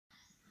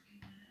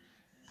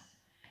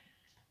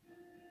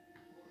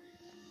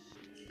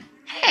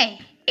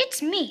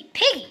It's me,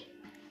 Piggy,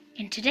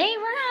 and today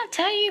we're going to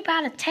tell you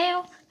about a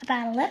tale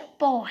about a little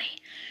boy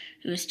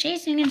who is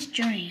chasing his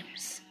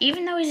dreams,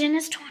 even though he's in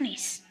his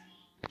 20s.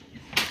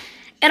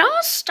 It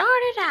all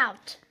started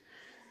out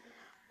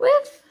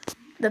with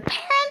the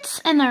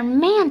parents and their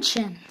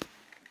mansion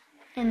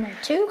and their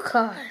 2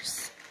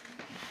 cars.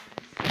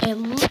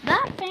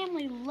 That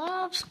family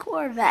loves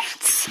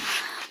Corvettes,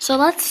 so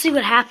let's see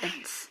what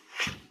happens.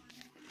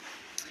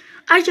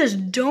 I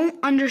just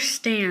don't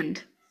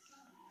understand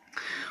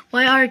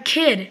why our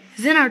kid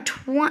is in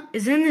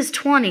his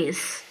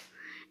 20s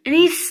and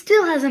he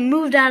still hasn't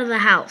moved out of the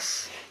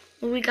house.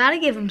 Well, we gotta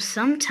give him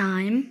some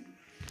time.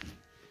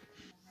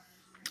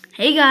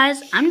 Hey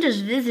guys, I'm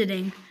just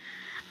visiting.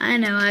 I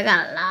know I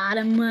got a lot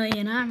of money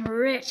and I'm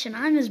rich and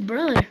I'm his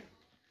brother.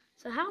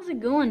 So how's it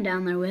going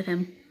down there with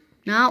him?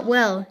 Not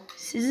well.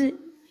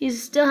 He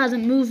still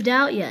hasn't moved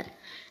out yet.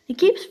 He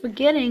keeps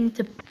forgetting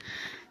to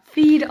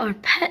feed our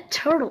pet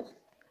turtles.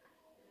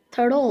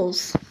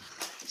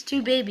 There's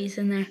 2 babies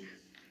in there.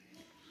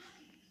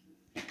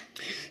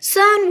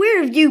 Son,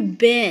 where have you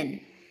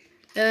been?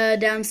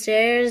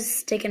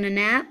 Downstairs, taking a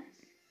nap.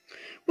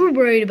 We're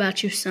worried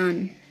about you,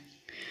 son.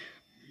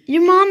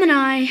 Your mom and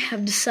I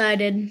have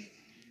decided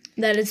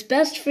that it's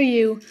best for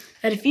you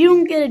that if you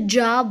don't get a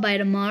job by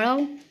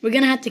tomorrow, we're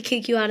going to have to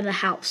kick you out of the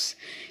house.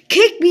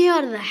 Kick me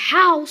out of the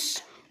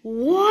house?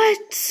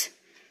 What?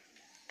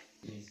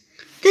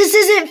 This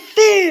isn't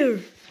fair.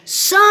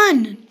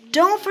 Son,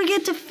 don't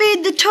forget to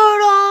feed the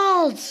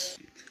turtles.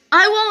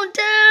 I won't,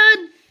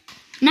 Dad.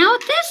 Now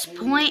at this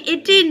point,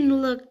 it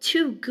didn't look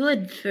too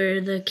good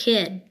for the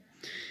kid.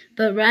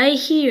 But right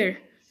here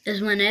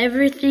is when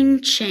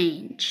everything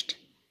changed.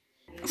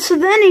 So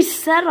then he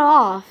set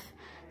off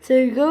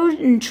to go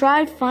and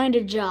try to find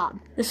a job.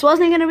 This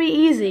wasn't going to be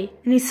easy,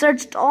 and he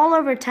searched all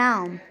over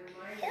town.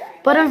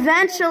 But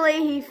eventually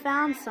he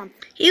found something.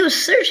 He was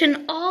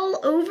searching all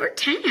over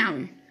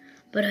town.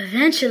 But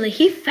eventually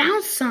he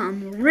found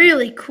something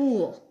really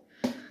cool.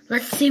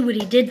 Let's see what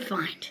he did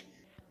find.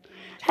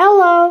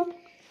 Hello,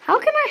 how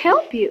can I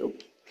help you?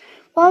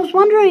 Well, I was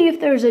wondering if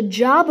there's a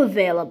job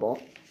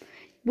available.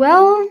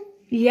 Well,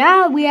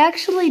 yeah, we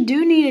actually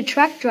do need a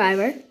truck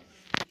driver.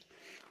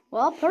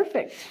 Well,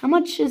 perfect. How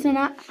much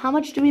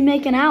do we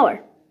make an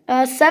hour?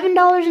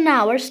 $7 an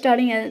hour,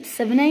 starting at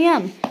 7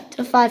 a.m.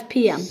 to 5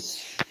 p.m.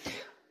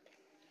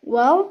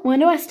 Well, when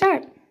do I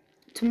start?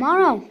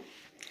 Tomorrow.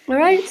 All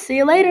right, see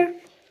you later.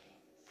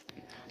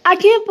 I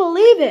can't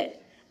believe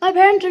it. My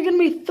parents are going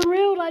to be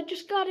thrilled. I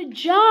just got a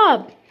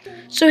job.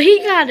 So he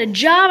got a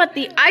job at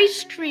the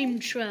ice cream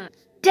truck.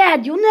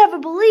 Dad, you'll never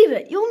believe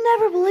it. You'll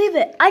never believe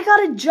it. I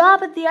got a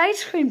job at the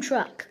ice cream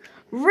truck.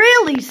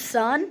 Really,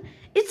 son?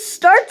 It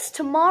starts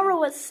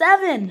tomorrow at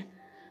 7.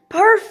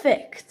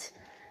 Perfect.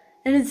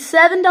 And it's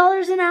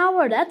 $7 an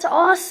hour. That's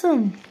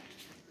awesome.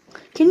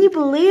 Can you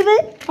believe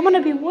it? I'm going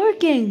to be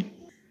working.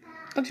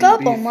 A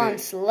couple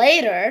months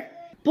later.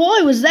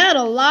 Boy, was that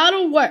a lot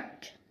of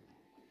work.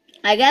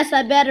 I guess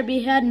I better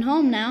be heading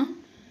home now.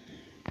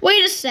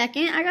 Wait a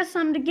second, I got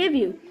something to give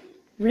you.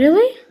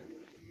 Really?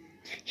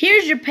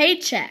 Here's your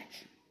paycheck.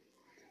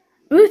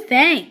 Ooh,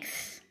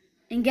 thanks.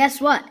 And guess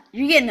what?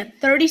 You're getting a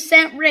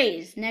 30-cent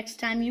raise next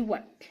time you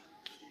work.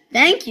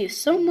 Thank you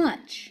so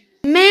much.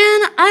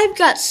 Man, I've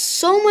got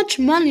so much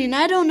money and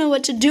I don't know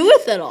what to do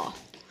with it all.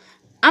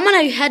 I'm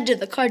going to head to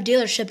the car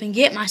dealership and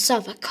get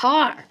myself a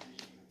car.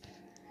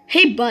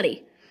 Hey,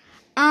 buddy.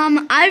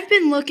 I've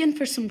been looking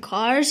for some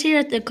cars here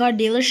at the car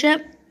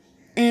dealership,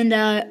 and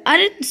I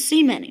didn't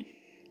see many.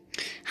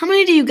 How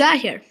many do you got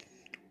here?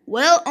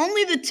 Well,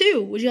 only the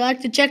 2. Would you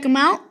like to check them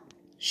out?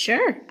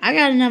 Sure, I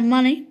got enough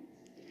money.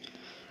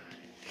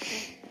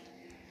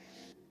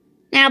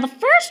 Now, the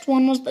first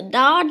one was the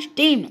Dodge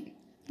Demon.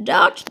 The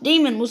Dodge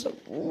Demon was a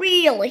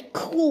really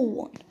cool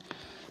one,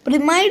 but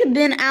it might have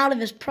been out of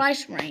his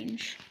price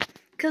range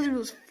because it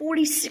was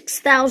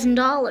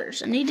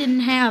 $46,000, and he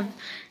didn't have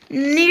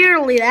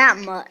nearly that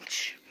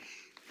much.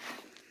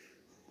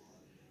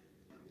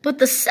 But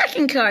the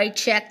second car he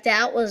checked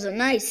out was a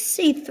nice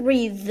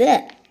C3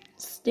 Vet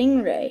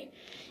Stingray.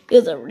 It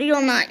was a real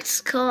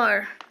nice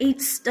car.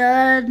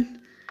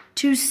 8-stud,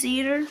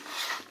 2-seater.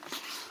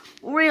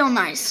 Real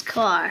nice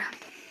car.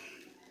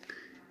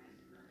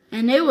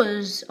 And it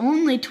was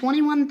only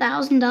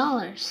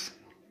 $21,000.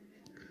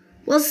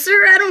 Well,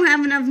 sir, I don't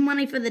have enough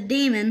money for the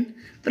Demon,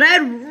 but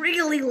I'd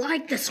really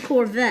like this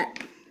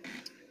Corvette.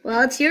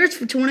 Well, it's yours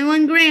for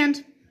 21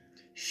 grand.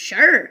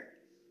 Sure.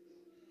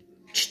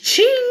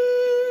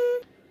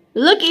 Cha-ching!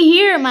 Looky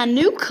here, my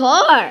new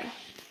car.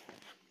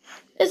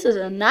 This is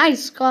a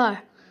nice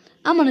car.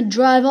 I'm going to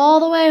drive all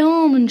the way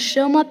home and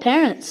show my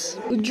parents.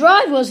 The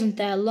drive wasn't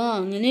that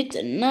long, and it's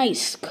a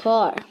nice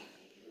car.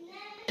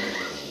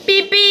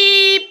 Beep,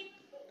 beep.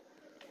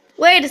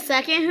 Wait a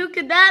second, who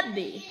could that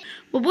be?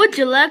 Well, would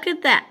you look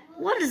at that?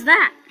 What is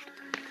that?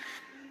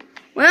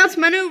 Well, it's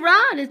my new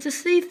rod. It's a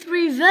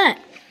C3 Vet.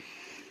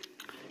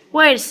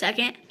 Wait a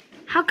second.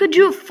 How could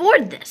you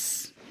afford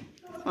this?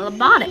 Well, I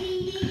bought it.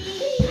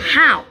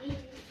 How?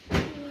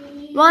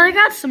 Well, I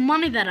got some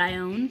money that I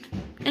owned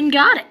and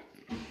got it.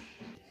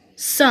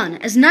 Son,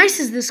 as nice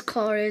as this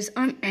car is,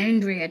 I'm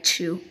angry at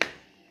you.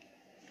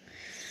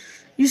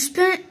 You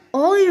spent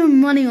all your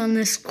money on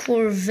this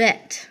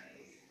Corvette.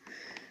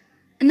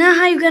 And now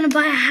how are you going to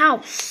buy a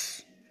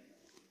house?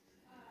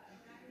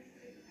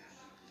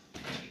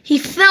 He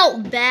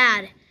felt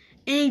bad,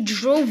 and he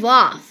drove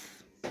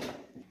off.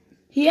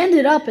 He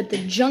ended up at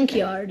the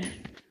junkyard.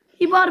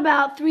 He bought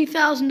about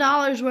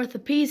 $3,000 worth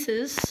of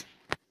pieces,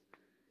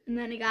 and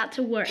then he got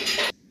to work.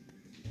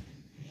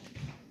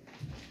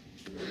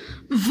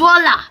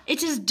 Voila!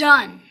 It is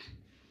done.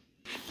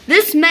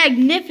 This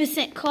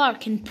magnificent car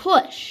can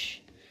push.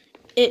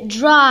 It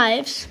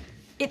drives,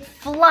 it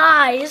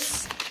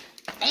flies,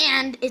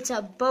 and it's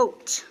a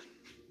boat.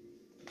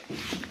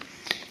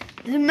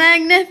 It's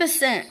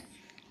magnificent.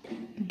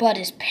 But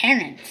his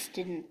parents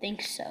didn't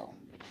think so.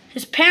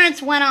 His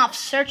parents went off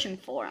searching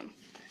for him.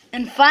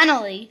 And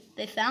finally,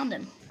 they found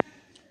him.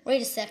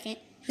 Wait a second.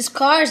 His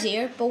car's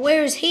here, but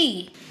where is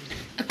he?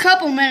 A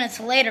couple minutes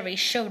later, he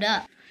showed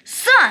up.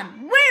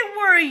 Son, where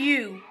were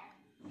you?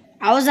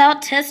 I was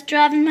out test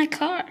driving my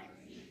car.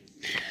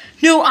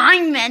 No, I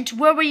meant,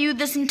 where were you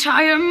this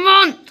entire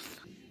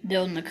month?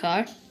 Building the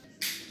car.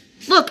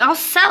 Look, I'll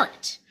sell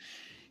it.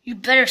 You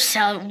better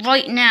sell it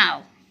right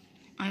now.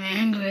 I'm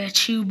angry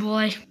at you,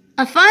 boy.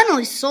 I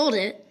finally sold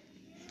it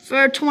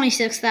for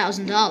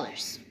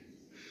 $26,000.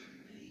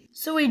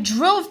 So he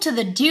drove to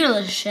the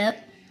dealership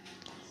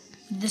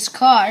with this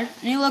car, and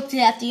he looked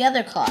at the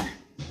other car.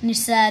 And he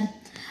said,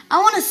 I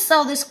want to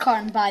sell this car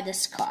and buy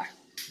this car.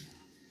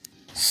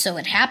 So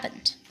it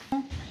happened.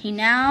 He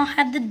now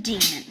had the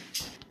Demon.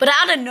 But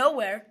out of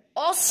nowhere,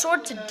 all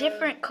sorts of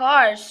different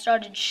cars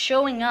started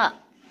showing up.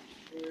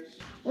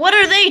 What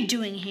are they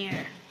doing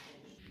here?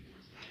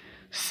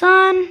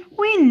 Son,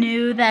 we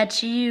knew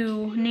that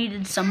you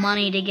needed some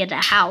money to get a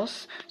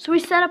house, so we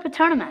set up a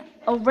tournament,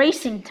 a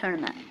racing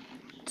tournament.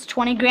 It's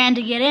 20 grand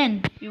to get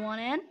in. You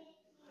want in?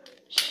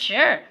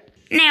 Sure.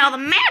 Now the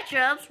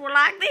matchups were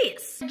like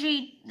this.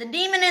 The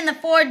Demon and the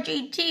Ford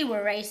GT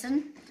were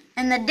racing,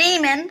 and the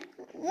Demon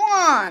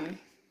won.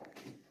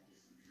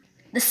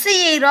 The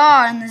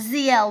C8R and the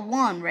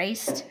ZL1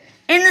 raced,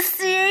 and the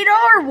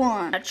C8R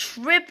won.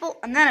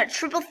 And then a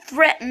triple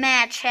threat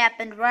match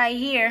happened right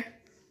here.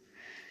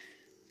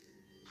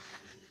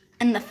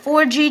 And the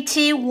Ford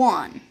GT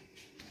won.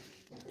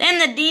 Then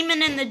the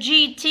Demon and the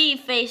GT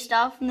faced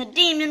off, and the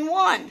Demon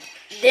won.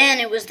 Then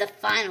it was the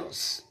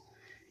finals.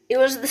 It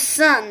was the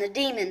son, the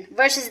Demon,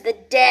 versus the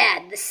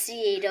dad, the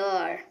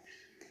C8R.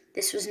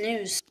 This was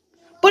news.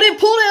 But it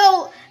pulled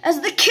out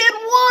as the kid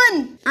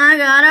won. I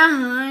got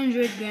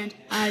 100 grand.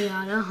 I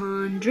got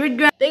 100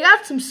 grand. They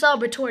got some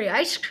celebratory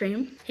ice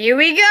cream. Here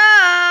we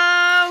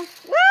go.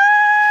 Woo!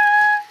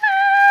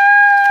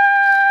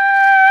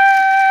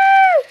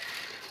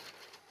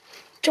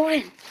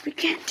 Jordan, we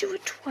can't do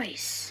it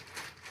twice.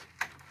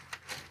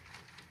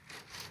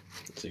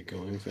 Is it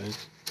going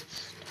fast?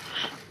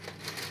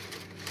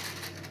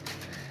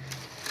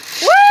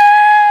 Woo!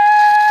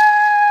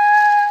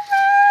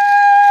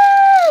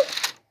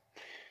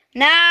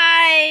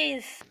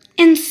 Nice!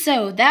 And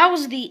so, that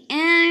was the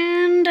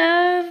end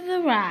of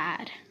the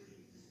ride.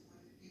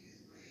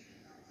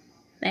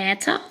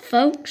 That's all,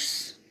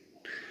 folks.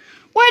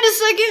 Wait a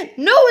second!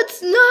 No,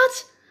 it's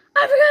not!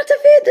 I forgot to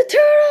feed the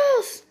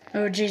turtles!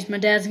 Oh, jeez, my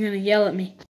dad's gonna yell at me.